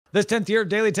This 10th year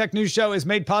Daily Tech News Show is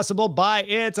made possible by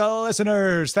its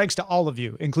listeners. Thanks to all of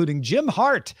you, including Jim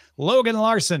Hart, Logan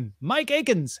Larson, Mike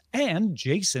Akins, and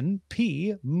Jason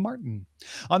P. Martin.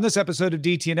 On this episode of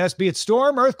DTNS, be it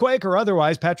storm, earthquake, or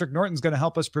otherwise, Patrick Norton's going to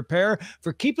help us prepare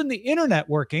for keeping the internet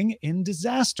working in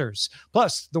disasters.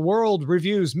 Plus, the world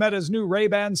reviews Meta's new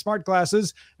Ray-Ban smart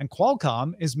glasses, and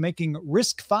Qualcomm is making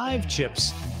RISC-V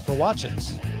chips for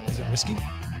watches. Is it risky?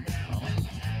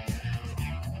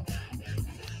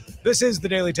 This is the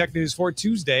Daily Tech News for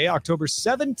Tuesday, October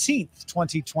 17th,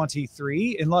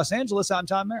 2023. In Los Angeles, I'm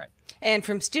Tom Merritt. And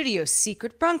from Studio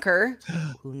Secret Bunker,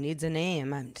 who needs a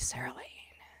name, I'm Sarah Lane.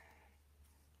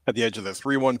 At the edge of the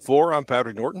 314, I'm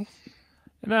Patrick Norton.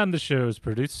 And I'm the show's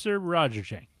producer, Roger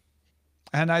Chang.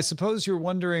 And I suppose you're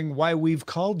wondering why we've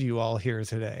called you all here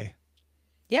today.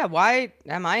 Yeah, why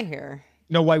am I here?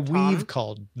 No, why Tom? we've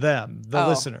called them, the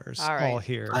listeners, all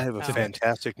here. I have a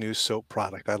fantastic new soap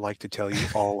product I'd like to tell you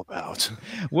all about.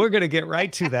 We're going to get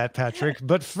right to that, Patrick.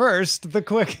 But first, the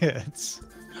quick hits.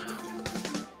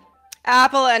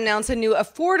 Apple announced a new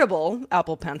affordable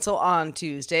Apple Pencil on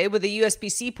Tuesday with a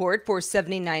USB-C port for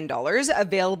 $79,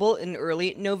 available in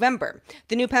early November.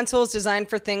 The new pencil is designed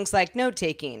for things like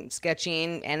note-taking,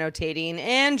 sketching, annotating,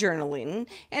 and journaling,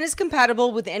 and is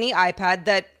compatible with any iPad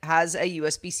that has a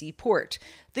USB-C port.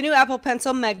 The new Apple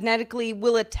Pencil magnetically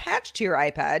will attach to your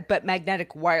iPad, but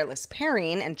magnetic wireless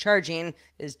pairing and charging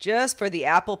is just for the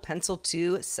Apple Pencil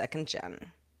 2 2nd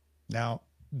Gen. Now,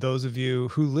 those of you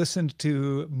who listened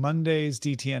to Monday's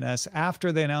DTNS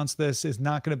after they announced this is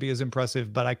not going to be as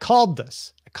impressive, but I called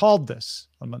this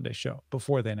on Monday's show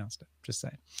before they announced it. Just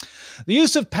saying. The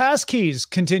use of passkeys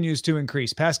continues to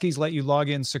increase. Passkeys let you log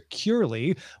in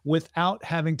securely without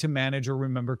having to manage or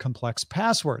remember complex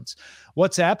passwords.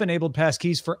 WhatsApp enabled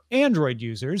passkeys for Android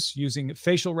users using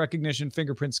facial recognition,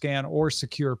 fingerprint scan, or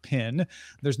secure PIN.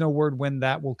 There's no word when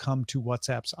that will come to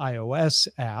WhatsApp's iOS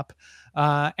app.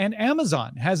 And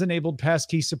Amazon has enabled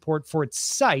passkey support for its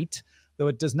site, though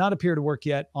it does not appear to work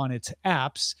yet on its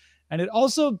apps. And it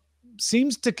also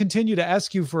seems to continue to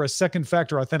ask you for a second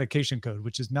factor authentication code,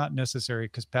 which is not necessary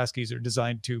because passkeys are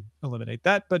designed to eliminate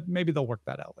that, but maybe they'll work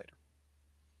that out later.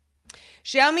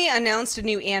 Xiaomi announced a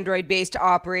new Android-based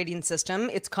operating system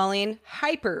it's calling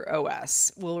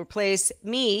HyperOS. Will replace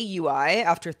MIUI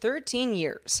after 13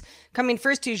 years. Coming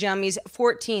first to Xiaomi's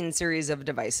 14 series of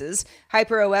devices,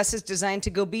 HyperOS is designed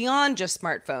to go beyond just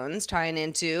smartphones, tying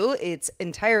into its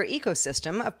entire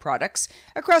ecosystem of products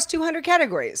across 200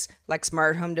 categories, like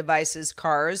smart home devices,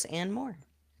 cars, and more.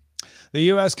 The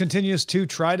U.S. continues to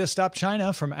try to stop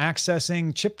China from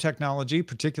accessing chip technology,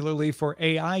 particularly for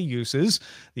AI uses.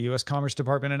 The U.S. Commerce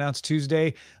Department announced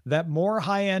Tuesday that more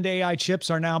high-end AI chips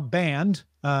are now banned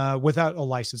without a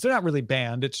license. They're not really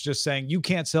banned. It's just saying you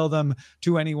can't sell them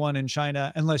to anyone in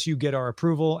China unless you get our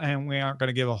approval, and we aren't going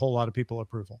to give a whole lot of people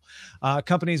approval.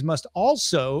 Companies must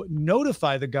also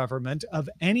notify the government of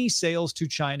any sales to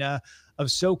China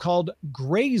of so-called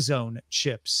gray zone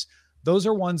chips. Those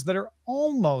are ones that are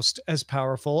almost as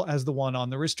powerful as the one on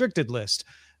the restricted list.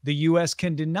 The U.S.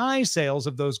 can deny sales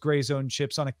of those gray zone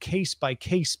chips on a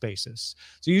case-by-case basis.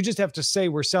 So you just have to say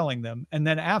we're selling them. And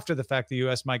then after the fact, the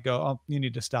U.S. might go, oh, you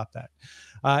need to stop that.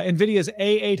 NVIDIA's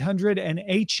A800 and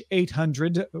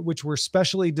H800, which were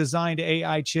specially designed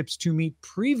AI chips to meet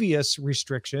previous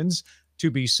restrictions to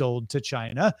be sold to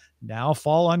China, now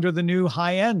fall under the new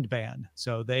high-end ban.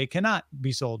 So they cannot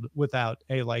be sold without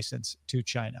a license to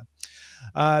China.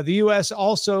 The U.S.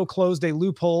 also closed a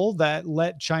loophole that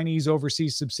let Chinese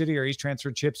overseas subsidiaries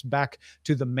transfer chips back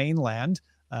to the mainland.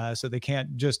 So they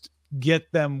can't just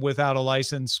get them without a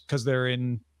license because they're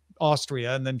in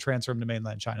Austria and then transfer them to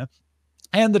mainland China.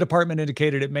 And the department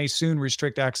indicated it may soon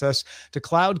restrict access to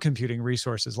cloud computing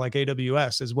resources like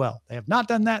AWS as well. They have not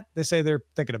done that. They say they're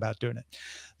thinking about doing it.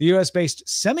 The U.S.-based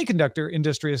Semiconductor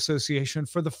Industry Association,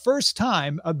 for the first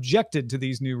time, objected to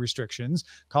these new restrictions,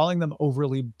 calling them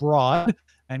overly broad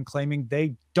and claiming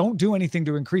they don't do anything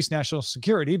to increase national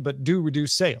security, but do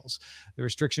reduce sales. The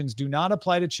restrictions do not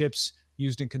apply to chips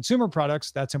used in consumer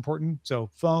products. That's important. So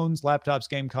phones, laptops,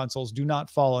 game consoles do not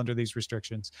fall under these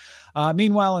restrictions.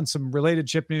 Meanwhile, in some related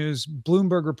chip news,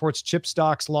 Bloomberg reports chip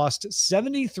stocks lost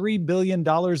 $73 billion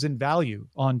in value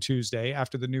on Tuesday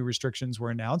after the new restrictions were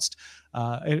announced.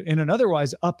 In an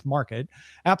otherwise up market,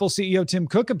 Apple CEO Tim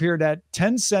Cook appeared at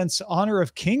Tencent's Honor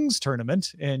of Kings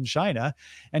tournament in China,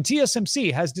 and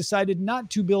TSMC has decided not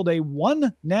to build a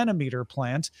 1 nanometer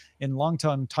plant in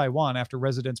Longtan, Taiwan, after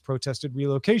residents protested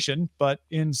relocation. But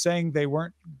in saying they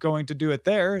weren't going to do it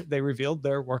there, they revealed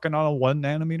they're working on a 1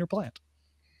 nanometer plant.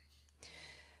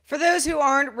 For those who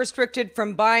aren't restricted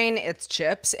from buying its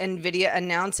chips, NVIDIA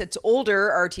announced its older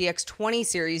RTX 20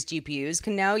 series GPUs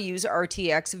can now use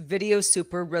RTX Video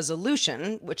Super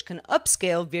Resolution, which can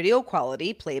upscale video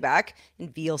quality playback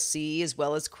in VLC as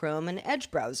well as Chrome and Edge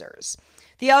browsers.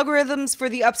 The algorithms for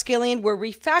the upscaling were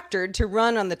refactored to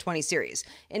run on the 20 series.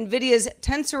 NVIDIA's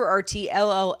TensorRT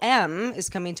LLM is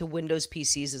coming to Windows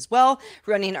PCs as well,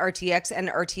 running RTX and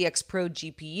RTX Pro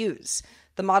GPUs.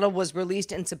 The model was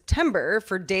released in September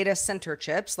for data center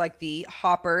chips like the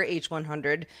Hopper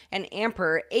H100 and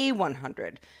Ampere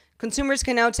A100. Consumers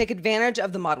can now take advantage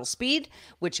of the model speed,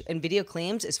 which NVIDIA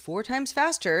claims is 4 times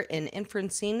faster in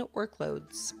inferencing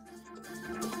workloads.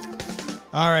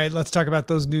 All right, let's talk about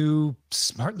those new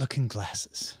smart-looking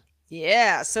glasses.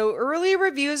 Yeah, so early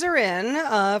reviews are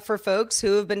in for folks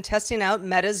who have been testing out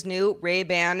Meta's new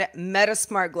Ray-Ban Meta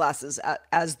Smart Glasses,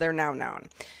 as they're now known.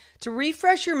 To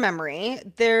refresh your memory,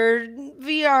 they're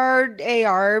VR,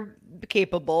 AR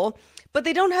capable, but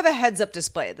they don't have a heads-up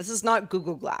display. This is not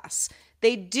Google Glass.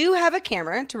 They do have a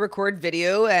camera to record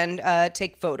video and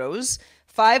take photos,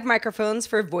 5 microphones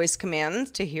for voice commands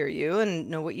to hear you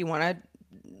and know what you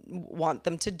want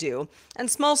them to do, and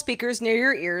small speakers near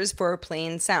your ears for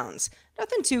playing sounds.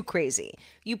 Nothing too crazy.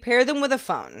 You pair them with a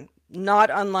phone, not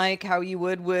unlike how you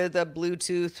would with a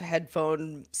Bluetooth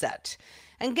headphone set.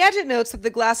 And Gadget notes that the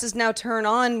glasses now turn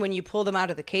on when you pull them out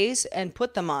of the case and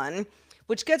put them on,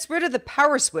 which gets rid of the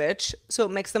power switch, so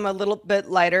it makes them a little bit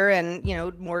lighter and,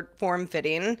 more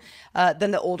form-fitting than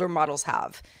the older models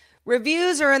have.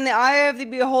 Reviews are in the eye of the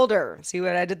beholder. See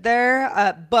what I did there?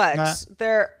 But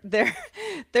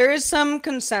there is some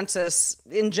consensus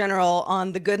in general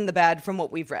on the good and the bad from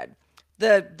what we've read.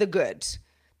 The good.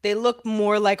 They look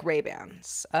more like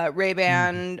Ray-Bans.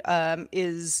 Ray-Ban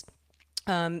is...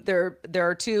 There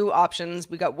are 2 options.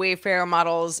 We got Wayfarer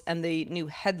models and the new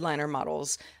Headliner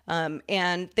models.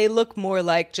 And they look more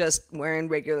like just wearing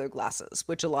regular glasses,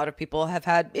 which a lot of people have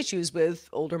had issues with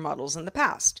older models in the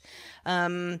past.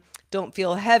 Don't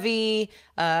feel heavy.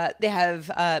 They have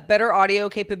better audio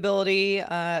capability,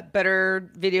 better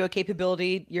video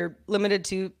capability. You're limited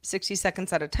to 60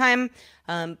 seconds at a time.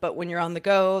 But when you're on the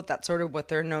go, that's sort of what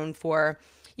they're known for.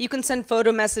 You can send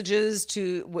photo messages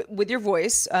with your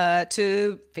voice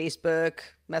to Facebook,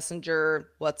 Messenger,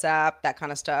 WhatsApp, that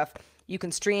kind of stuff. You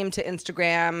can stream to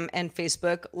Instagram and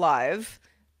Facebook Live.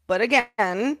 But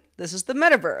again, this is the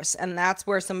metaverse, and that's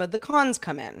where some of the cons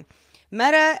come in.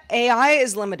 Meta AI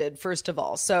is limited, first of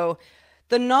all. So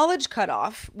the knowledge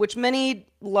cutoff, which many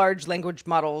large language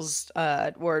models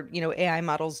or AI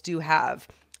models do have,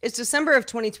 is December of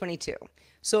 2022.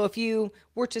 So if you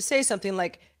were to say something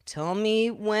like, tell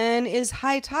me when is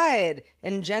high tide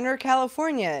in Jenner,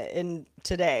 California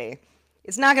today,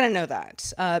 it's not going to know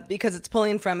that because it's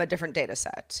pulling from a different data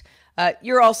set.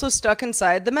 You're also stuck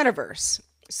inside the metaverse.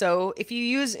 So if you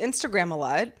use Instagram a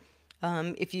lot,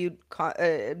 if you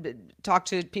talk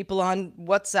to people on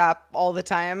WhatsApp all the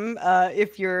time,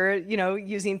 if you're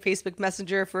using Facebook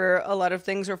Messenger for a lot of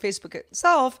things or Facebook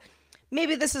itself,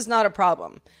 maybe this is not a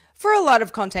problem. For a lot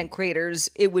of content creators,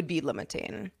 it would be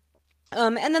limiting.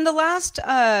 And then the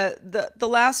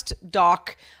last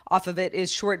dock off of it is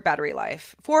short battery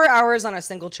life, 4 hours on a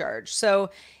single charge. So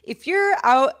if you're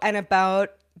out and about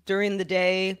during the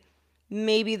day,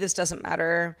 maybe this doesn't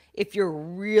matter. If you're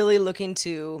really looking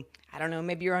to, I don't know,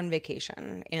 maybe you're on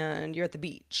vacation and you're at the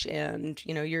beach and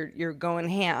you're going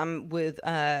ham with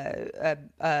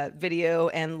video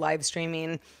and live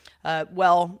streaming,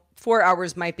 4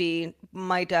 hours might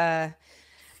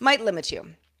limit you.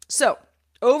 So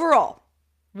overall,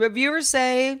 reviewers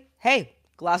say, hey,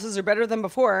 glasses are better than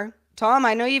before. Tom,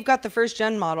 I know you've got the first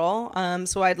gen model,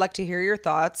 so I'd like to hear your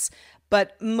thoughts,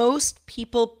 but most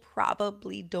people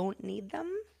probably don't need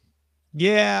them.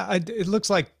 Yeah, it looks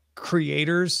like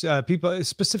creators, people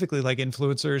specifically like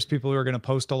influencers, people who are going to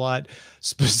post a lot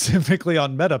specifically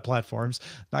on Meta platforms,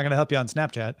 not going to help you on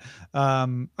Snapchat.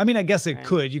 I mean, I guess it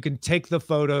could. You can take the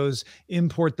photos,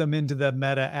 import them into the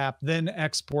Meta app, then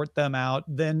export them out,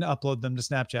 then upload them to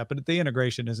Snapchat, but the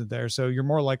integration isn't there. So you're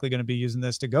more likely going to be using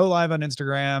this to go live on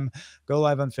Instagram, go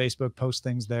live on Facebook, post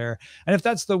things there. And if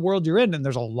that's the world you're in, and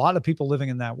there's a lot of people living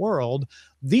in that world,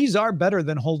 these are better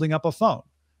than holding up a phone.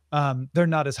 They're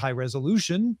not as high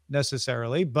resolution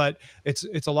necessarily, but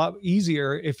it's a lot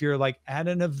easier if you're like at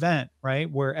an event, right,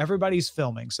 where everybody's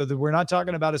filming. So that we're not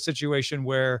talking about a situation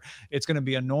where it's going to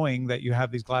be annoying that you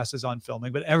have these glasses on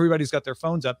filming, but everybody's got their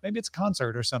phones up. Maybe it's a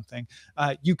concert or something.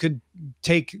 You could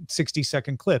take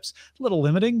 60-second clips. A little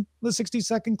limiting, the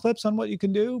 60-second clips on what you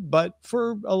can do, but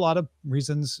for a lot of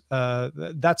reasons,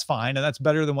 that's fine. And that's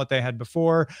better than what they had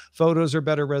before. Photos are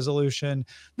better resolution.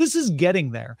 This is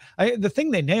getting there. The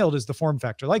thing they nailed nailed is the form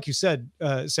factor. Like you said,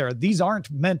 Sarah, these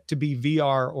aren't meant to be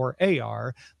VR or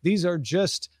AR. These are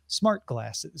just smart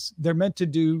glasses. They're meant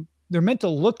to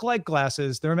look like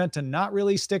glasses. They're meant to not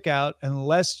really stick out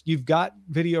unless you've got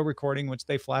video recording, which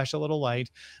they flash a little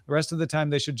light. The rest of the time,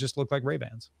 they should just look like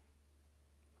Ray-Bans.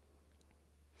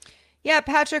 Yeah,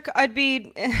 Patrick, I'd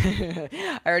be,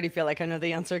 I already feel like I know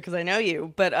the answer because I know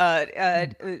you, but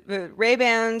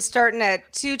Ray-Ban starting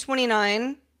at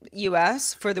 $229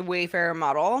 US for the Wayfarer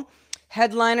model.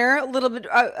 Headliner, a little bit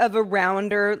of a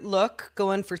rounder look,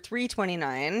 going for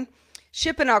 $329.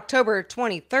 Ship in October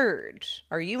 23rd.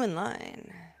 Are you in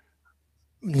line?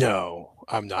 No,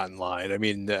 I'm not in line. I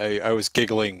mean, I was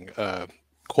giggling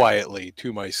quietly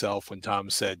to myself when Tom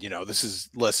said, you know, this is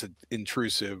less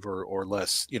intrusive or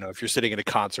less, you know, if you're sitting in a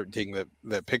concert and taking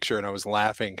that picture. And I was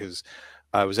laughing because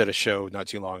I was at a show not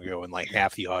too long ago and like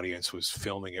half the audience was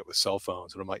filming it with cell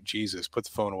phones. And I'm like, Jesus, put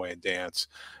the phone away and dance.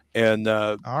 And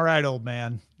all right, old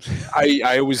man.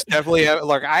 I was definitely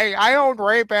like, I own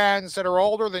Ray-Bans that are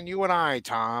older than you and I,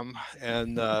 Tom.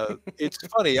 And it's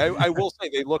funny. I will say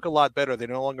they look a lot better. They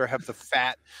no longer have the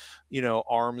fat, you know,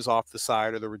 arms off the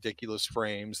side or the ridiculous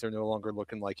frames. They're no longer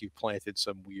looking like you've planted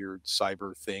some weird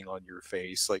cyber thing on your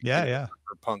face, like yeah,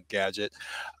 punk gadget.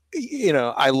 You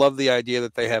know, I love the idea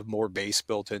that they have more bass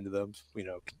built into them, you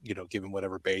know, given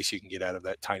whatever bass you can get out of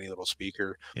that tiny little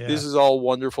speaker. Yeah. This is all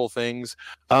wonderful things.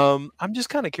 I'm just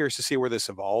kind of curious to see where this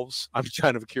evolves. I'm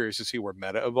kind of curious to see where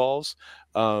Meta evolves.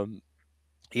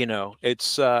 You know,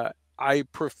 it's I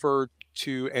prefer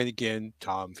to, and again,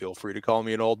 Tom, feel free to call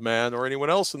me an old man or anyone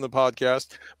else in the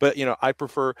podcast, but you know, I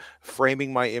prefer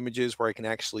framing my images where I can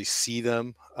actually see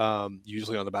them,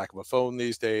 usually on the back of a phone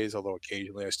these days, although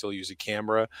occasionally I still use a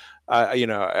camera. You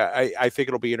know, I think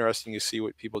it'll be interesting to see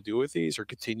what people do with these or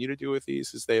continue to do with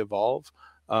these as they evolve.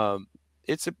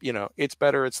 It's you know, it's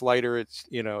better, it's lighter, it's,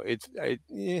 you know,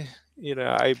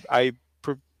 I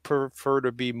prefer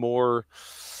to be more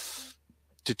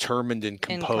determined and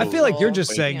composed. I feel like you're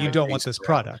just saying you don't want this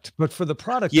product, but for the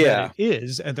product that it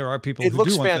is, and there are people who do want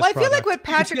this product. Well, I feel like what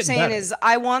Patrick's saying is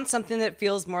I want something that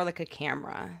feels more like a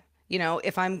camera. You know,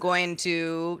 if I'm going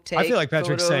to take I feel like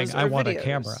Patrick's saying I want a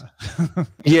camera.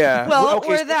 Yeah. Well,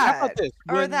 okay, or so that. How about this?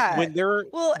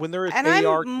 When there is and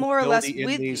AR I'm more or less in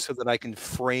these so that I can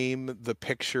frame the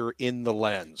picture in the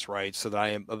lens, right? So that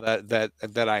I am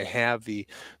that I have the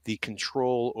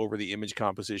control over the image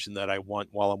composition that I want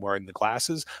while I'm wearing the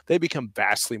glasses, they become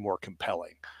vastly more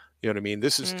compelling. You know what I mean?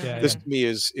 This is this to me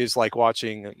is like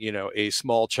watching, you know, a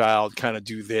small child kind of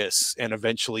do this and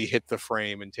eventually hit the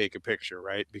frame and take a picture,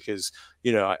 right? Because,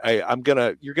 you know,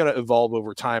 you're gonna evolve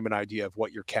over time an idea of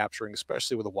what you're capturing,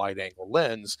 especially with a wide angle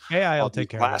lens. Yeah, I'll take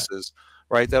care glasses, of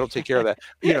that. Right? That'll take care of that.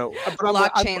 You know,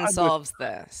 blockchain solves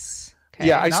this. Okay.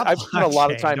 Yeah, I've spent a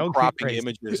lot of time cropping crazy.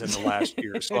 Images in the last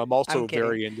year, so I'm also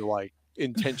very into like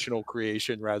intentional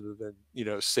creation rather than, you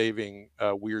know, saving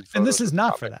weird photos. And this is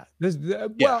not for that.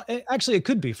 Well, actually it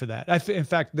could be for that. In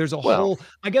fact, there's a whole,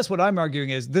 I guess what I'm arguing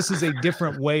is this is a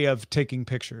different way of taking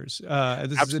pictures.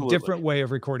 This is a different way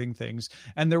of recording things,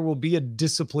 and there will be a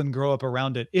discipline grow up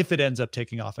around it if it ends up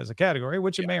taking off as a category,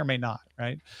 which it may or may not,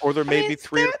 right? Or there may be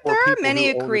three or four people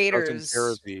many who own creators pair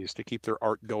of these to keep their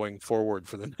art going forward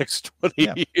for the next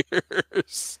 20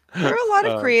 years. There are a lot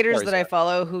of creators that I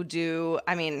follow who do,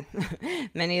 I mean,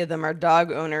 many of them are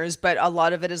dog owners, but a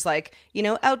lot of it is like, you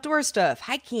know, outdoor stuff,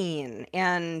 hiking.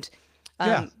 And,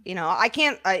 you know, I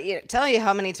can't tell you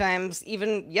how many times,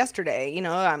 even yesterday, you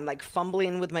know, I'm like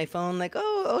fumbling with my phone, like,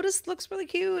 oh, Otis looks really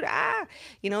cute.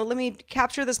 You know, let me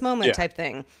capture this moment type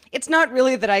thing. It's not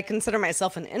really that I consider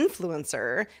myself an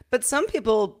influencer, but some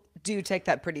people do take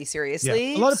that pretty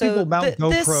seriously. A lot of people mount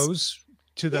GoPros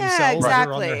to themselves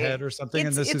or on their head or something.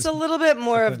 It's a little bit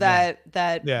more of that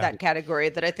category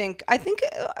that I think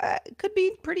could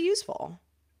be pretty useful.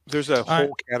 There's a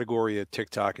whole category of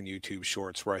TikTok and YouTube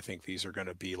shorts where I think these are going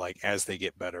to be like, as they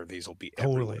get better, these will be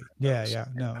totally. Everywhere. Yeah.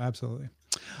 No, absolutely.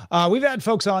 We've had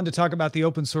folks on to talk about the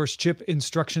open source chip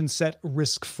instruction set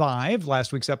RISC-V.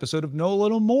 Last week's episode of Know a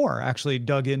Little More actually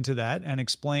dug into that and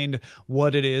explained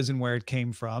what it is and where it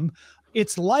came from.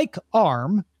 It's like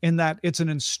ARM in that it's an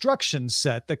instruction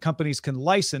set that companies can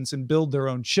license and build their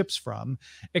own chips from,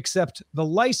 except the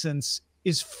license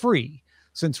is free,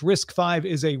 since RISC-V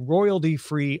is a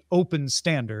royalty-free open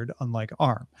standard, unlike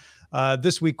ARM.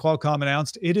 This week, Qualcomm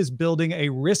announced it is building a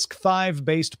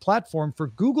RISC-V-based platform for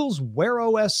Google's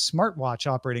WearOS smartwatch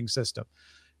operating system.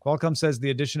 Qualcomm says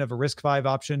the addition of a RISC-V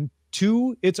option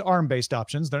to its ARM-based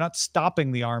options, they're not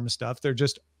stopping the ARM stuff, they're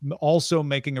just also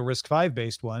making a RISC-V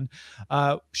based one,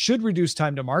 should reduce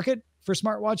time to market for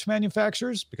smartwatch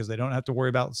manufacturers because they don't have to worry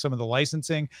about some of the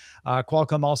licensing.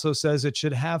 Qualcomm also says it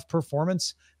should have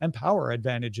performance and power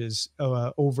advantages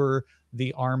over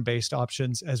the ARM-based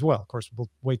options as well. Of course, we'll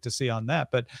wait to see on that.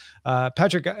 But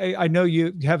Patrick, I know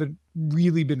you haven't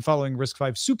really been following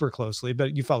RISC-V super closely,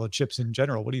 but you follow chips in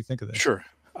general. What do you think of this? Sure.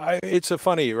 It's a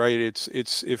funny, right?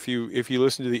 It's if you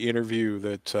listen to the interview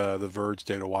that The Verge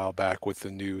did a while back with the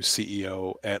new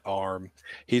CEO at ARM,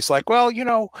 he's like, well,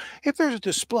 if there's a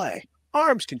display,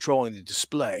 ARM's controlling the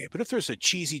display, but if there's a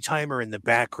cheesy timer in the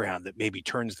background that maybe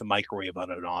turns the microwave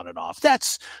on and off,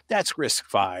 that's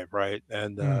RISC-V, right?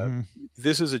 And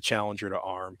this is a challenger to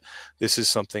ARM. This is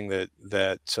something that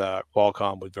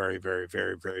Qualcomm would very, very,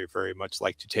 very, very, very much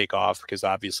like to take off because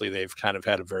obviously they've kind of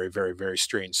had a very, very, very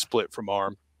strange split from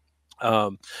ARM.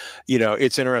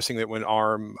 It's interesting that when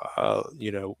ARM,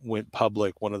 went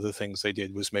public, one of the things they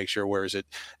did was make sure, where is it?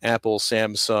 Apple,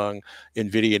 Samsung,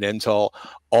 NVIDIA, and Intel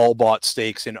all bought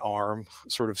stakes in ARM,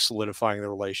 sort of solidifying the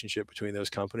relationship between those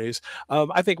companies.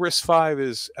 I think RISC-V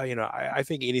is, I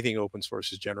think anything open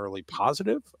source is generally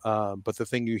positive. But the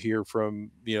thing you hear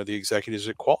from, the executives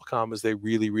at Qualcomm is they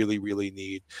really, really, really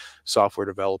need software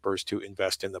developers to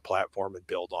invest in the platform and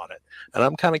build on it. And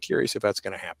I'm kind of curious if that's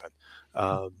going to happen.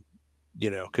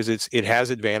 Because it has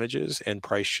advantages and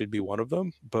price should be one of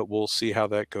them, but we'll see how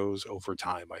that goes over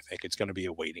time. I think it's going to be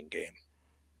a waiting game.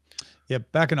 Yeah,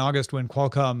 back in August when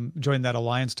Qualcomm joined that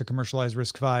alliance to commercialize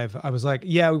RISC-V, I was like,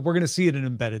 yeah, we're going to see it in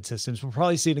embedded systems. We'll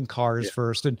probably see it in cars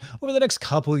first. And over the next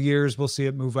couple of years, we'll see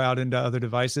it move out into other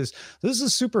devices. So this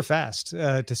is super fast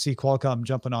to see Qualcomm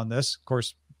jumping on this. Of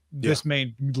course, this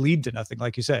may lead to nothing,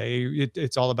 like you say.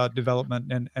 It's all about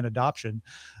development and adoption.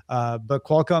 But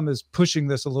Qualcomm is pushing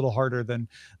this a little harder than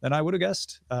I would have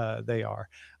guessed they are.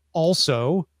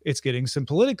 Also, it's getting some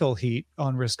political heat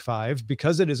on RISC-V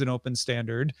because it is an open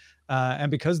standard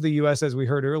and because the U.S., as we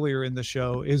heard earlier in the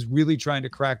show, is really trying to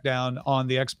crack down on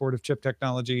the export of chip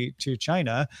technology to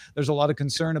China. There's a lot of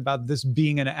concern about this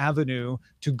being an avenue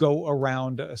to go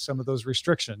around some of those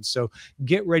restrictions. So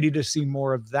get ready to see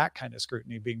more of that kind of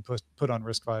scrutiny being put on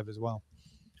RISC-V as well.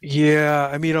 Yeah,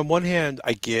 I mean, on one hand,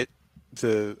 I get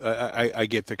I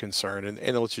get the concern and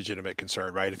it's legitimate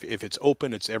concern, right? If it's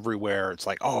open, it's everywhere. It's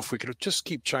like, oh, if we could just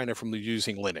keep China from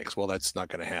using Linux, well, that's not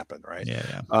going to happen, right?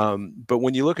 Yeah. But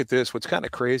when you look at this, what's kind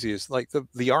of crazy is like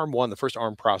the ARM one, the first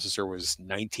ARM processor was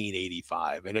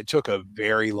 1985, and it took a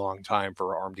very long time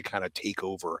for ARM to kind of take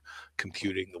over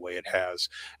computing the way it has.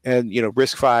 And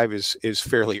RISC-V is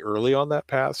fairly early on that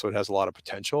path, so it has a lot of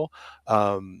potential.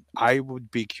 I would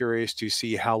be curious to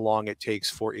see how long it takes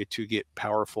for it to get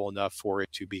powerful enough for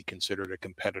it to be considered a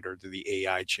competitor to the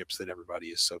AI chips that everybody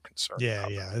is so concerned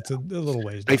about. Yeah, it's a little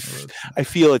ways down the road. I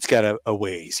feel it's got a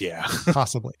ways, yeah.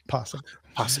 Possibly.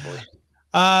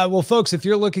 Well, folks, if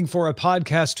you're looking for a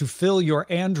podcast to fill your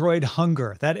Android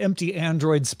hunger, that empty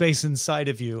Android space inside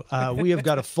of you, we have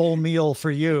got a full meal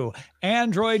for you.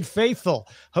 Android Faithful,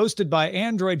 hosted by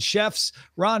Android chefs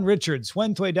Ron Richards,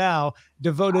 Wen Tui Dao,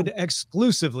 devoted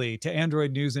exclusively to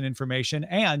Android news and information.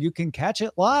 And you can catch it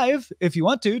live if you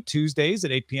want to, Tuesdays at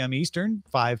 8 p.m. Eastern,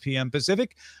 5 p.m.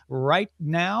 Pacific. Right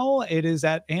now, it is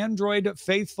at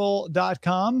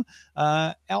androidfaithful.com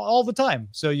all the time.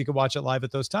 So you can watch it live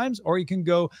at those times, or you can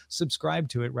go subscribe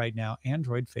to it right now,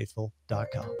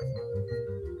 androidfaithful.com.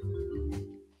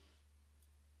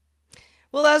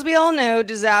 Well, as we all know,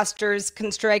 disasters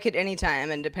can strike at any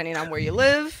time, and depending on where you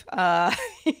live,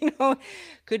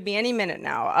 could be any minute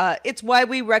now. It's why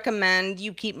we recommend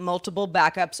you keep multiple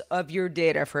backups of your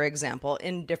data, for example,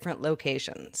 in different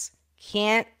locations.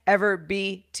 Can't ever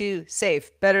be too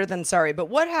safe. Better than sorry. But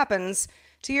what happens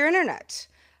to your internet?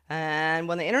 And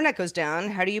when the internet goes down,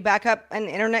 how do you back up an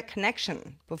internet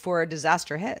connection before a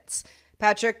disaster hits?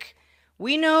 Patrick,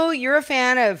 we know you're a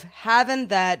fan of having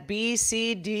that B,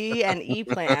 C, D, and E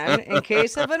plan in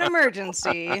case of an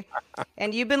emergency,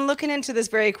 and you've been looking into this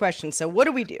very question. So what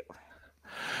do we do?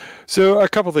 So a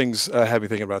couple things have me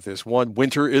thinking about this. One,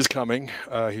 winter is coming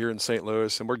here in St.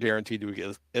 Louis, and we're guaranteed to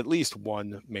get at least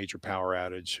one major power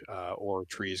outage or a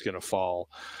tree is going to fall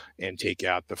and take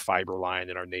out the fiber line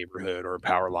in our neighborhood or a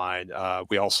power line.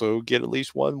 We also get at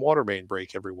least one water main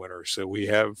break every winter. So we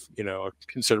have, a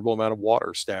considerable amount of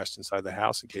water stashed inside the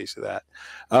house in case of that.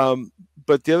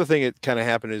 But the other thing that kind of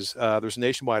happened is there's a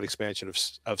nationwide expansion of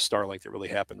Starlink that really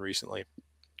happened recently.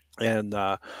 And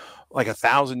like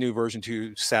 1,000 new version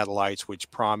 2 satellites,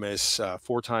 which promise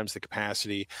 4 times the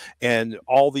capacity. And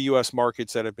all the U.S.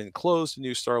 markets that have been closed to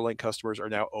new Starlink customers are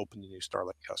now open to new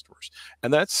Starlink customers.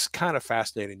 And that's kind of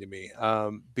fascinating to me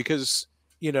because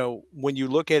when you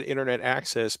look at internet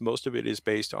access, most of it is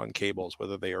based on cables,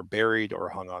 whether they are buried or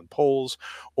hung on poles,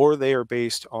 or they are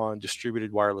based on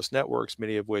distributed wireless networks,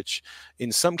 many of which,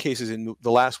 in some cases, in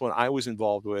the last one I was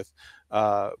involved with,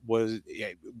 was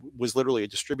literally a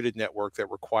distributed network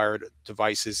that required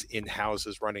devices in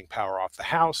houses running power off the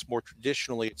house. More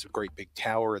traditionally, it's a great big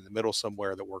tower in the middle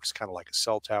somewhere that works kind of like a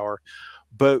cell tower.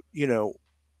 But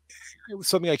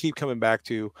something I keep coming back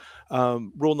to.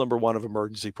 Rule number one of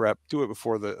emergency prep: do it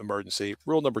before the emergency.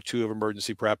 Rule number two of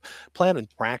emergency prep: plan and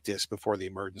practice before the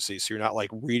emergency, so you're not like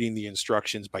reading the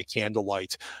instructions by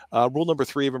candlelight. Rule number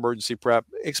three of emergency prep: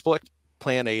 expect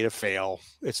plan A to fail.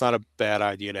 It's not a bad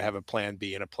idea to have a plan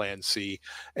B and a plan C.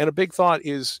 And a big thought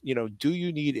is, do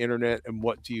you need internet, and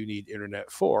what do you need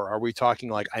internet for? Are we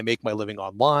talking like, I make my living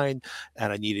online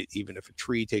and I need it even if a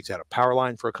tree takes out a power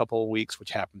line for a couple of weeks, which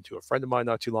happened to a friend of mine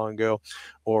not too long ago?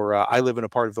 Or I live in a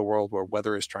part of the world where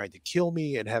weather is trying to kill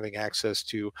me, and having access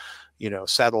to,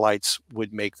 satellites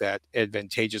would make that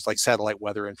advantageous, like satellite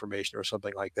weather information or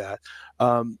something like that.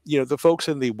 The folks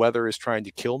in the weather is trying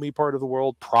to kill me part of the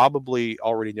world probably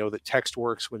already know that text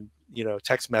works when,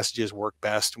 text messages work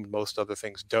best when most other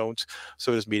things don't.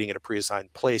 So does meeting at a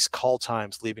pre-assigned place. Call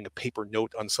times, leaving a paper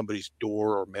note on somebody's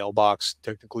door or mailbox.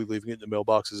 Technically, leaving it in the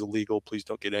mailbox is illegal. Please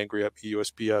don't get angry at me,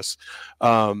 USPS.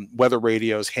 Weather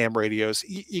radios, ham radios.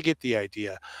 You get the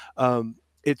idea.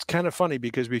 It's kind of funny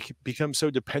because we become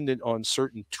so dependent on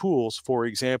certain tools. For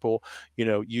example,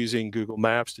 using Google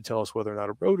Maps to tell us whether or not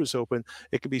a road is open,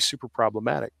 it can be super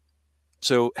problematic.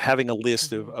 So having a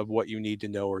list of what you need to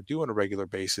know or do on a regular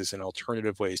basis and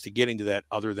alternative ways to getting to that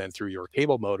other than through your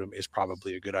cable modem is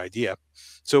probably a good idea.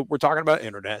 So we're talking about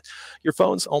internet. Your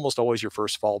phone's almost always your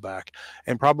first fallback,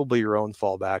 and probably your own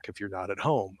fallback if you're not at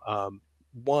home.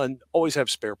 One, always have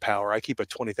spare power. I keep a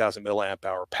 20,000 milliamp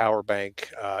hour power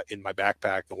bank in my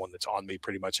backpack, the one that's on me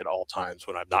pretty much at all times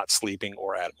when I'm not sleeping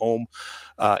or at home.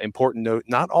 Important note,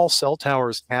 not all cell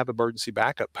towers have emergency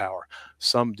backup power.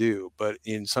 Some do, but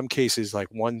in some cases, like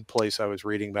one place I was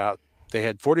reading about, they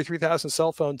had 43,000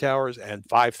 cell phone towers and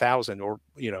 5,000, or,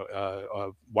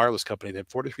 a wireless company that had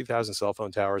 43,000 cell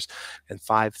phone towers and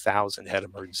 5,000 had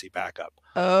emergency backup.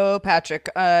 Oh, Patrick,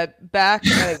 where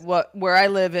I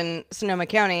live in Sonoma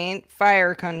County,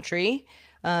 fire country.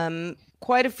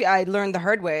 Quite a few. I learned the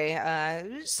hard way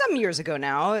some years ago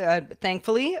now.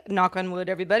 Thankfully, knock on wood,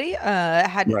 everybody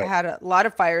had a lot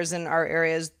of fires in our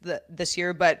areas this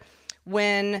year. But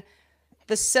when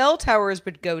the cell towers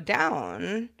would go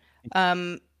down,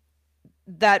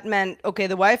 that meant, okay,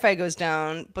 the Wi-Fi goes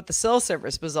down, but the cell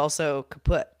service was also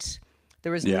kaput.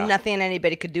 There was nothing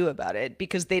anybody could do about it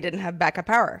because they didn't have backup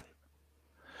power.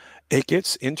 It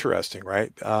gets interesting,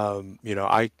 right? One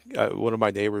of my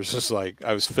neighbors was like,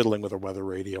 I was fiddling with a weather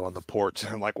radio on the porch,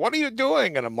 and I'm like, "What are you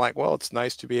doing?" And I'm like, "Well, it's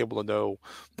nice to be able to know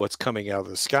what's coming out of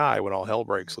the sky when all hell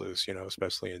breaks loose,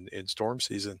 especially in storm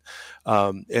season."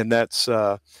 And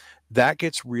that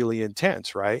gets really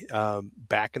intense, right?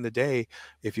 Back in the day,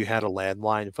 if you had a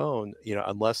landline phone,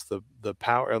 unless the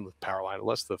power line,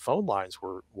 unless the phone lines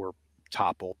were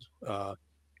toppled, the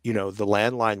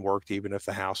landline worked even if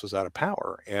the house was out of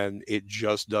power, and it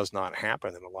just does not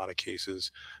happen in a lot of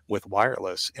cases with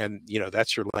wireless. And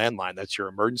that's your landline, that's your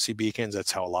emergency beacons.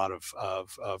 That's how a lot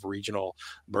of regional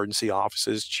emergency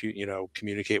offices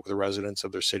communicate with the residents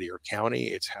of their city or county.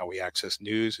 It's how we access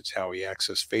news. It's how we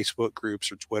access Facebook groups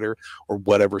or Twitter or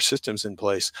whatever system's in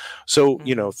place. So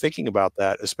thinking about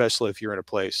that, especially if you're in a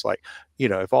place like,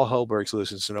 if all hell breaks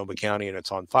loose in Sonoma County and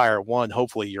it's on fire, one,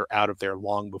 hopefully you're out of there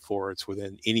long before it's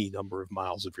within any number of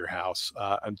miles of your house.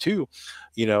 And two,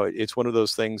 it's one of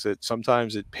those things that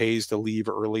sometimes it pays to leave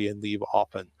early and leave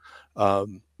often,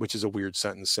 which is a weird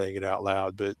sentence saying it out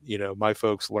loud. But, my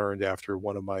folks learned after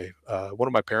one of my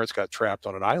parents got trapped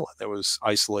on an island that was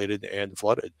isolated and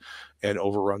flooded and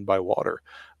overrun by water.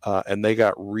 And they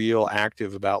got real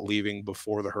active about leaving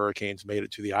before the hurricanes made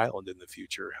it to the island in the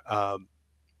future.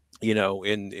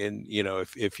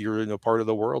 If you're in a part of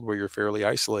the world where you're fairly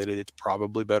isolated, it's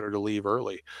probably better to leave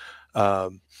early.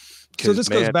 So this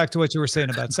goes back to what you were saying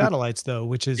about satellites, though,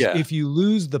 which is if you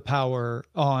lose the power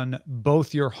on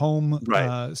both your home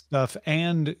stuff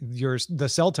and the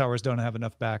cell towers don't have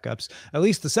enough backups, at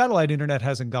least the satellite internet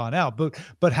hasn't gone out.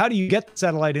 But how do you get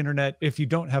satellite internet if you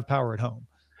don't have power at home?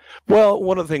 Well,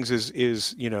 one of the things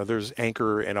is there's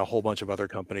Anchor and a whole bunch of other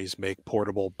companies make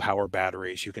portable power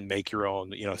batteries. You can make your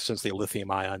own, essentially a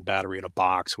lithium ion battery in a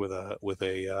box with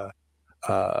a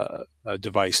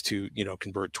device to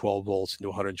convert 12 volts into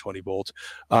 120 volts.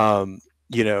 Having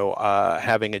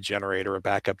a generator, a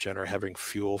backup generator, having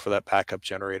fuel for that backup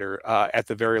generator, at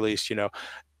the very least,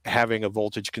 having a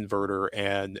voltage converter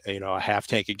and a half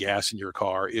tank of gas in your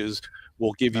car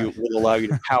will allow you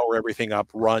to power everything up,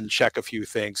 run, check a few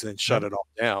things, and then shut it all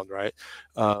down, right?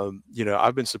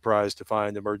 I've been surprised to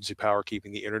find emergency power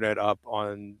keeping the internet up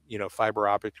on fiber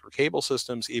optic or cable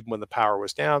systems, even when the power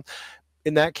was down.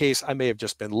 In that case, I may have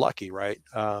just been lucky, right?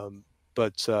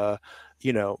 But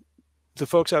the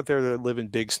folks out there that live in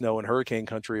big snow and hurricane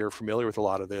country are familiar with a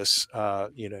lot of this,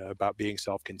 about being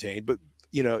self-contained. But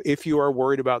if you are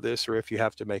worried about this, or if you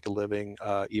have to make a living,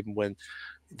 even when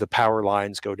the power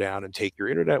lines go down, and take your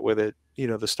internet with it, the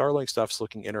Starlink stuff's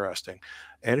looking interesting.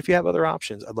 And if you have other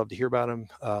options, I'd love to hear about them.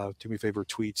 Do me a favor,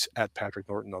 tweets at Patrick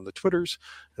Norton on the Twitters,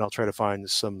 and I'll try to find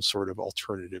some sort of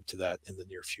alternative to that in the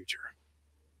near future.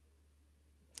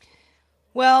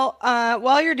 Well,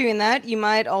 while you're doing that, you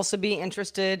might also be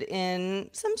interested in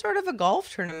some sort of a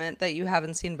golf tournament that you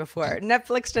haven't seen before.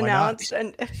 Netflix announced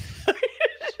a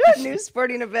new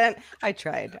sporting event. I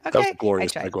tried. Okay, that was a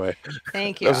glorious segue.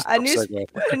 Thank you.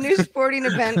 A new sporting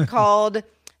event called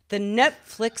the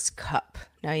Netflix Cup.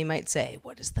 Now you might say,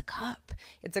 what is the Cup?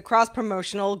 It's a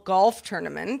cross-promotional golf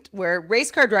tournament where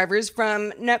race car drivers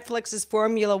from Netflix's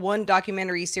Formula One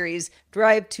documentary series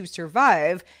Drive to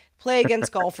Survive play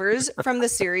against golfers from the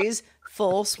series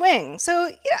Full Swing.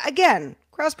 So again,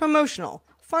 cross-promotional,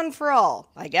 fun for all,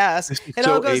 I guess. It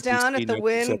all goes down at the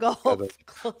Wynn Golf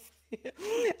Club.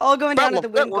 All going down at the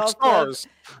Wynn Golf Club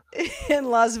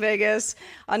in Las Vegas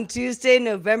on Tuesday,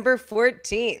 November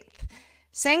 14th.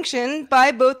 Sanctioned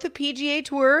by both the PGA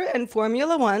Tour and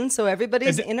Formula One, so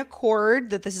everybody's in accord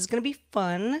that this is going to be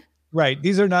fun. Right.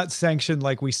 These are not sanctioned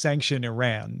like we sanction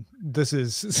Iran. This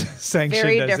is sanctioned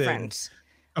very as different.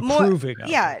 Approving of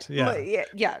yeah, it.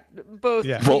 yeah. Both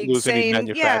saying,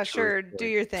 yeah, sure, do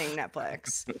your thing,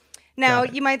 Netflix. Now,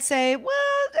 you might say, well,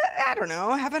 I don't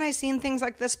know. Haven't I seen things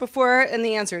like this before? And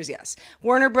the answer is yes.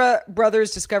 Warner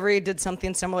Brothers Discovery did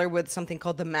something similar with something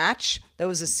called The Match. That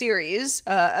was a series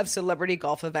of celebrity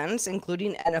golf events,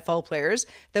 including NFL players,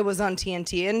 that was on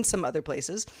TNT and some other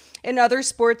places. In other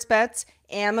sports bets,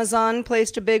 Amazon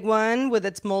placed a big one with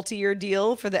its multi-year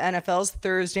deal for the NFL's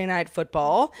Thursday Night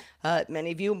Football.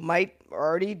 Many of you might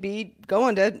already be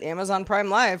going to Amazon Prime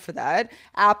Live for that.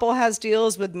 Apple has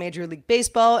deals with Major League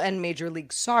Baseball and Major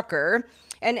League Soccer.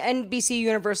 And NBC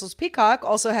Universal's Peacock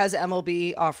also has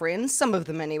MLB offerings, some of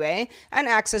them anyway, and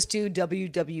access to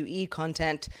WWE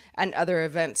content and other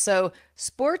events. So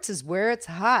sports is where it's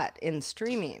hot in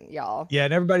streaming, y'all. Yeah,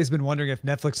 and everybody's been wondering if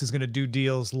Netflix is going to do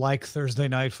deals like Thursday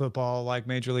Night Football, like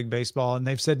Major League Baseball, and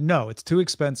they've said, no, it's too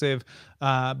expensive,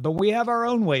 but we have our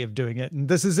own way of doing it, and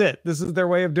this is it. This is their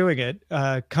way of doing it,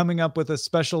 coming up with a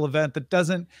special event that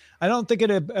doesn't, I don't think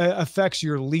it affects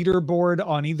your leaderboard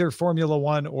on either Formula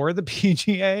One or the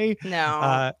PGA.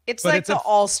 No, it's like the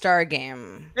all-star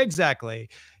game. Exactly.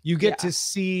 You get to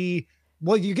see...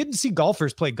 Well, you get to see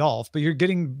golfers play golf, but you're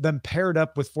getting them paired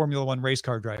up with Formula One race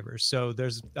car drivers. So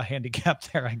there's a handicap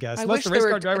there, I guess. I wish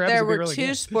there were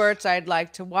two sports I'd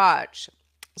like to watch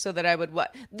so that I would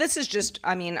watch. This is just,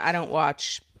 I mean, I don't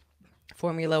watch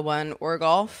Formula One or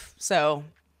golf, so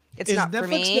it's not for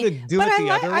me. But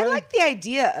I like the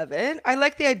idea of it. I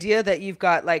like the idea that you've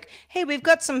got like, hey, we've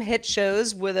got some hit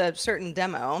shows with a certain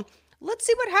demo. Let's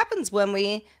see what happens when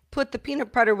we put the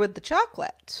peanut butter with the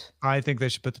chocolate. I think they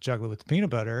should put the chocolate with the peanut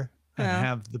butter and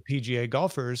have the PGA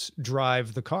golfers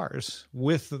drive the cars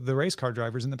with the race car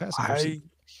drivers in the passenger seat.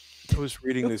 I was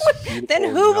reading this. Then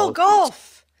who will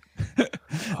golf?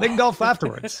 They can golf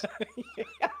afterwards.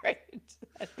 Yeah, right.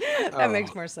 That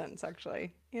makes more sense,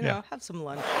 actually. Have some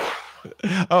lunch.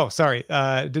 Oh, sorry.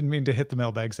 Didn't mean to hit the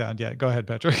mailbag sound yet. Go ahead,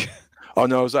 Patrick. Oh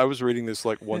no, I was reading this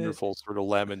like wonderful sort of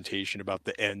lamentation about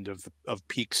the end of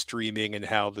peak streaming and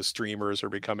how the streamers are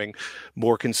becoming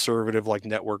more conservative like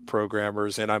network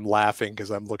programmers, and I'm laughing because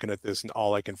I'm looking at this and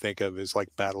all I can think of is like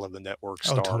Battle of the Network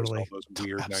Stars, all those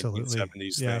weird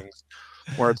 1970s things.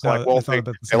 Where it's like, well, they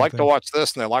like to watch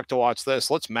this and they like to watch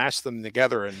this. Let's mash them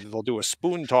together and they'll do a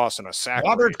spoon toss and a sack.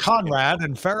 Robert Conrad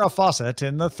and Farrah Fawcett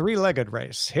in the three-legged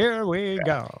race. Here we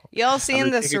go. Y'all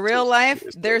seen the surreal life?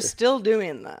 They're still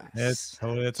doing this.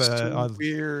 It's a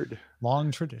weird, long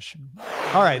tradition.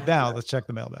 All right, now let's check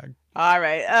the mailbag. All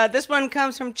right. This one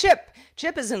comes from Chip.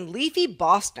 Chip is in leafy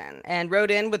Boston and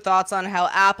wrote in with thoughts on how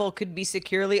Apple could be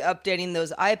securely updating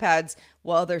those iPads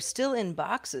while they're still in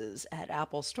boxes at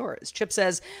Apple stores. Chip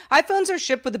says, iPhones are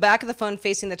shipped with the back of the phone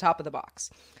facing the top of the box.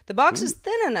 The box is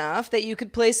thin enough that you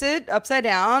could place it upside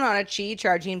down on a Qi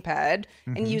charging pad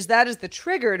and use that as the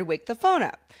trigger to wake the phone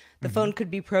up. The phone could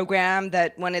be programmed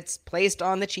that when it's placed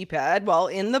on the Qi pad while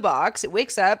in the box, it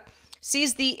wakes up,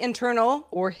 sees the internal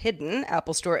or hidden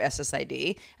Apple Store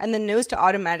SSID, and then knows to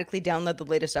automatically download the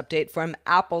latest update from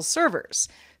Apple servers.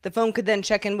 The phone could then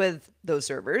check in with those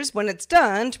servers when it's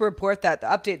done to report that the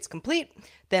update's complete,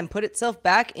 then put itself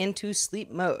back into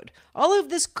sleep mode. All of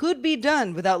this could be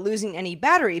done without losing any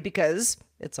battery because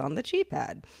it's on the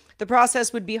G-Pad. The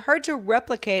process would be hard to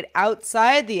replicate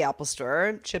outside the Apple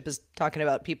Store. Chip is talking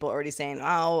about people already saying,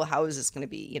 oh, how is this going to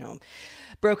be,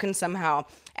 broken somehow,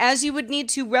 as you would need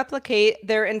to replicate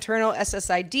their internal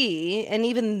SSID, and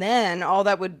even then, all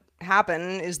that would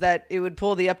happen is that it would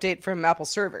pull the update from Apple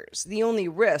servers. The only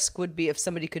risk would be if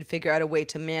somebody could figure out a way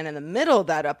to man in the middle of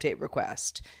that update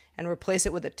request and replace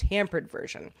it with a tampered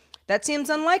version. That seems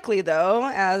unlikely,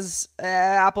 though, as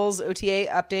Apple's OTA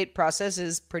update process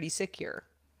is pretty secure.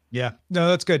 Yeah, no,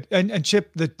 that's good. And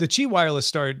Chip, the Qi wireless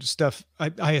stuff,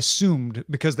 I assumed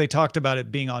because they talked about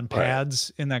it being on pads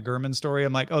in that Gurman story.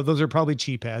 I'm like, oh, those are probably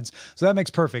Qi pads. So that makes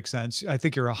perfect sense. I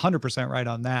think you're 100% right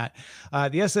on that.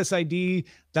 The SSID,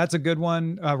 that's a good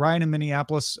one. Ryan in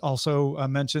Minneapolis also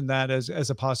mentioned that as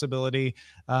a possibility.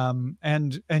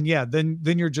 And yeah, then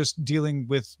you're just dealing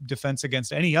with defense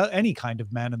against any kind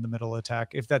of man in the middle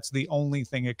attack if that's the only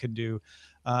thing it can do.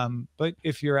 But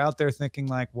if you're out there thinking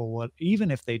like, well, what,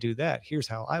 even if they do that, here's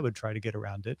how I would try to get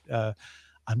around it.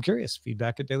 I'm curious.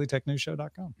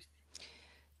 Feedback@dailytechnewsshow.com.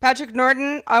 Patrick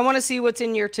Norton, I want to see what's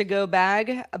in your to-go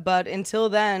bag. But until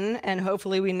then, and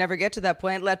hopefully we never get to that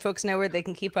point, let folks know where they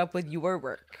can keep up with your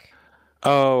work.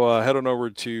 Head on over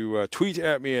to tweet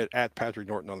at me at Patrick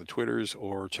Norton on the Twitters,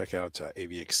 or check out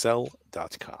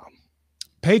avexcel.com.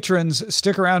 Patrons,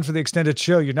 stick around for the extended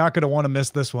show. You're not going to want to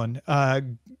miss this one.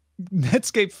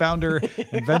 Netscape founder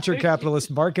and venture capitalist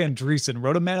Mark Andreessen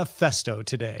wrote a manifesto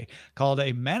today called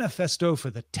A Manifesto for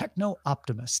the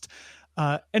Techno-Optimist.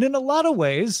 And in a lot of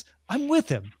ways, I'm with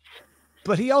him.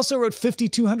 But he also wrote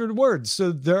 5,200 words,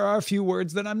 so there are a few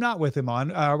words that I'm not with him on.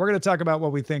 We're going to talk about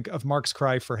what we think of Mark's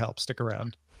cry for help. Stick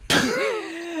around.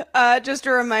 Just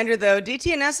a reminder, though,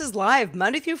 DTNS is live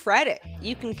Monday through Friday.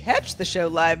 You can catch the show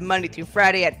live Monday through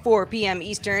Friday at 4 p.m.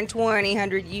 Eastern, 2000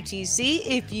 UTC,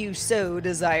 if you so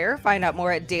desire. Find out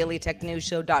more at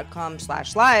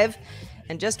dailytechnewsshow.com/live.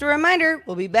 And just a reminder,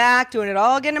 we'll be back doing it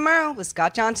all again tomorrow with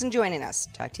Scott Johnson joining us.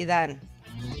 Talk to you then.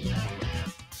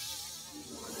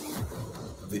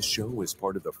 This show is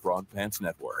part of the Frog Pants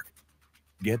Network.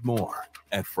 Get more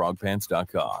at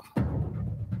frogpants.com.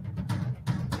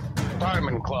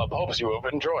 Diamond Club hopes you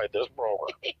have enjoyed this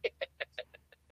program.